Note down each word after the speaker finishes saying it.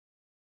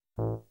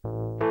On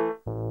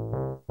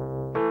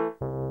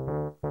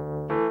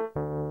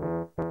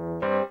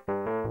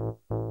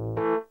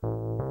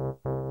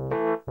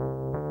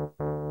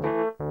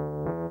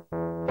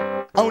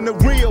the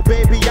real,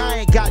 baby, I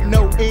ain't got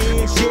no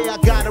ends. Yeah, I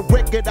got a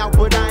record out,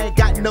 but I ain't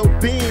got no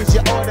bins.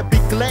 You ought to be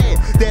glad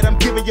that I'm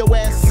giving your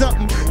ass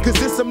something, cause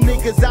there's some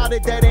niggas out there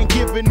that ain't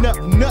giving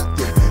up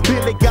nothing.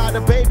 Billy got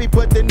a baby,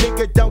 but the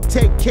nigga don't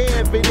take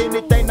care of it.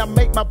 Anything I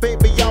make, my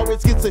baby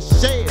always gets a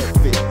share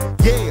of it.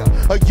 Yeah,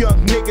 a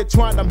young nigga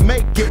trying to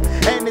make it,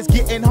 and it's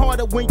getting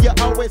harder when you're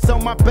always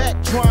on my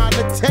back trying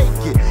to take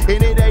it.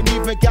 And it ain't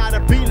even gotta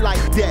be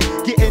like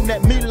that. Getting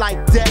at me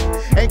like that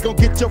ain't gonna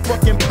get your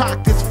fucking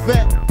pockets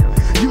fat.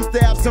 Used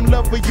to have some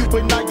love for you,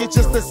 but now you're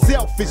just a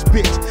selfish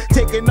bitch.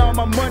 Taking all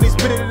my money,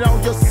 spending it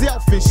on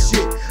yourself and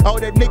shit. All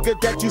that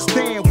nigga that you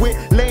stand with,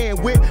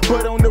 laying with,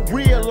 but on the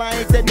real, I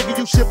ain't that nigga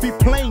you should be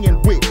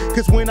playing with.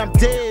 Cause when I'm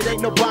dead,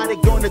 ain't nobody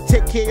gonna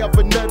take care of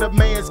another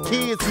man's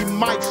kids, he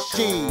might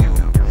shit.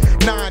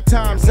 9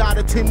 times out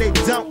of 10 they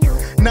don't.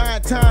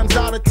 9 times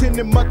out of 10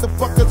 them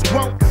motherfuckers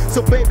won't.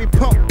 So baby,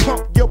 pump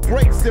your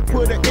brakes and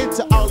put an end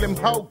to all them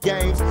hoe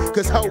games.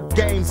 Cause hoe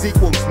games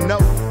equals no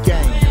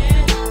game.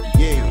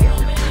 Yeah.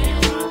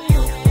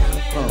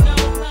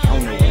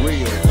 On the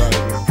real, baby.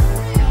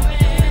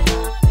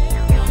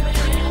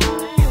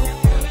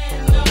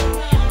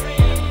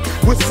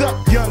 What's up,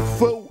 young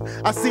fool?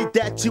 I see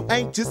that you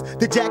anxious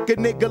to jack a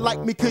nigga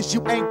like me, cause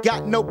you ain't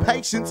got no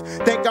patience.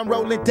 Think I'm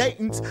rolling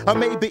Dayton's or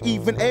maybe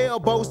even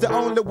elbows. The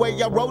only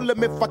way I roll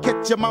them if I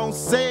catch them on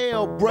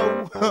sale,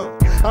 bro.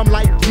 I'm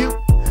like you,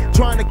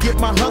 trying to get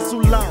my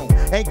hustle on.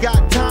 Ain't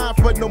got time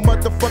for no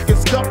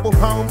motherfucking scuffle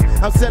homes.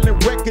 I'm selling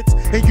records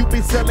and you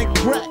be selling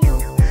crack.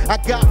 I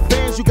got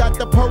fans, you got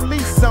the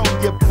police on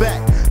your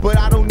back. But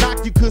I don't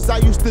knock you cause I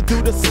used to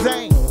do the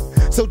same.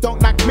 So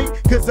don't knock me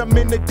cause I'm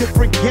in a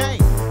different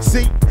game.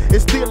 See,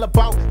 it's still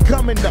about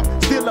coming up,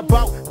 still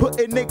about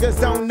putting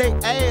niggas on their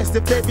ass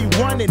if they be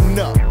running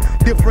up.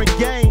 Different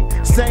game,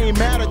 same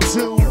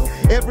attitude.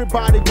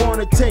 Everybody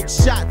wanna take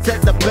shots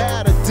at the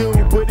batter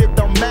dude, but it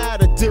don't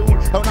matter, dude,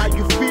 on how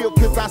you feel,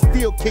 cause I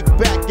still kick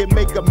back and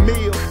make a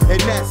meal,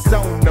 and that's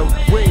on the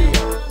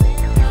real.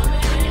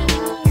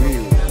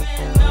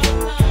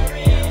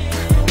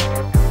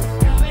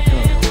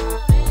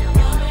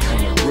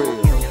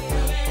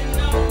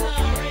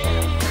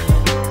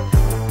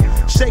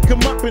 Shake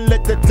 'em up and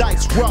let the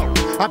dice roll.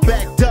 I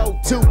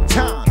backdoored 2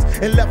 times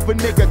and left a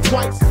nigga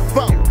twice,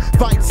 4.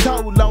 Fight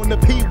soul on the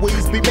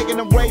Pee-wees, be making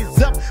them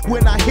raise up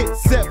when I hit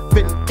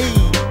 7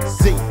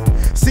 easy.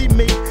 See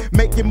me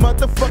making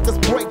motherfuckers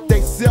break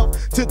they self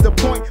to the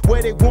point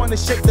where they wanna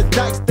shake the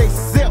dice they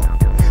self.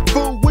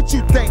 Fool, what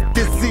you think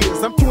this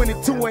is? I'm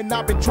 22 and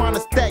I've been trying to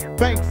stack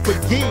bank for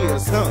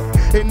years,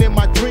 And in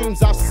my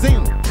dreams I've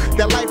seen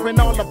that life ain't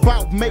all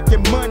about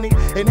making money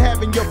and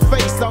having your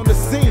face on the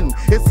scene.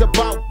 It's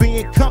about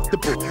being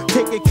comfortable,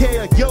 taking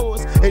care of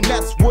yours, and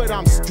that's what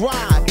I'm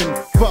striving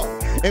for.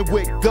 And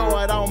with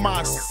God on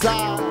my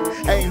side,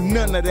 ain't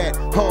none of that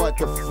hard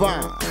to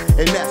find,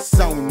 and that's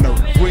on the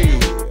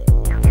real.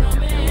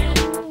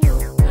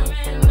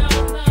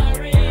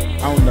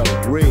 On the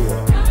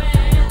real.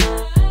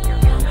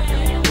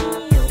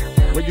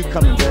 Where you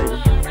coming,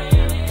 baby?